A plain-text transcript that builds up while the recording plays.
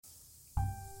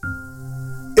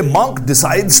A monk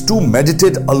decides to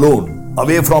meditate alone,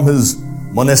 away from his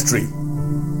monastery.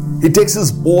 He takes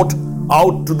his boat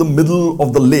out to the middle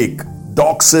of the lake,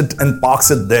 docks it and parks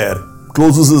it there,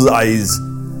 closes his eyes,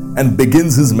 and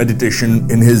begins his meditation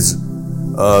in his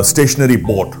stationary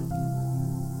boat.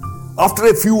 After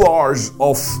a few hours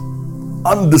of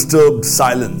undisturbed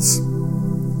silence,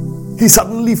 he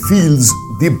suddenly feels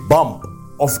the bump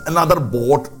of another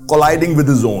boat colliding with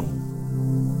his own.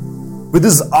 With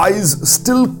his eyes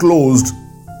still closed,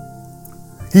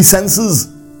 he senses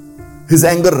his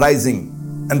anger rising,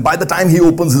 and by the time he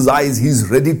opens his eyes, he's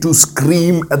ready to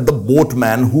scream at the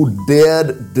boatman who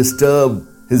dared disturb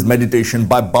his meditation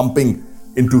by bumping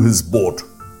into his boat.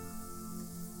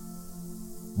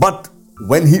 But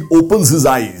when he opens his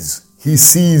eyes, he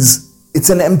sees it's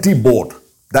an empty boat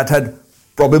that had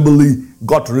probably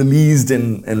got released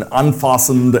and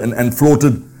unfastened and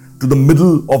floated to the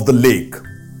middle of the lake.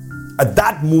 At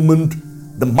that moment,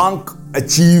 the monk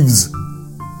achieves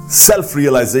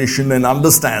self-realization and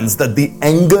understands that the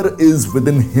anger is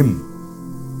within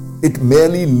him. It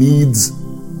merely needs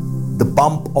the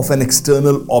bump of an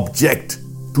external object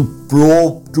to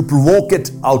provoke it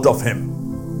out of him.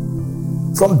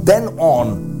 From then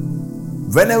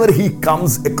on, whenever he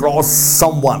comes across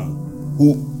someone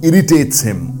who irritates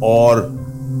him or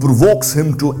provokes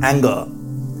him to anger,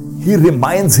 he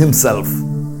reminds himself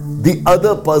the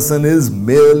other person is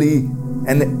merely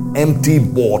an empty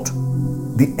boat.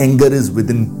 The anger is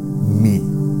within me.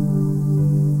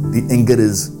 The anger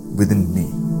is within me.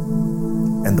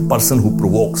 And the person who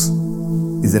provokes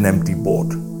is an empty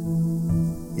boat.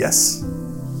 Yes,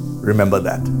 remember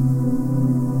that.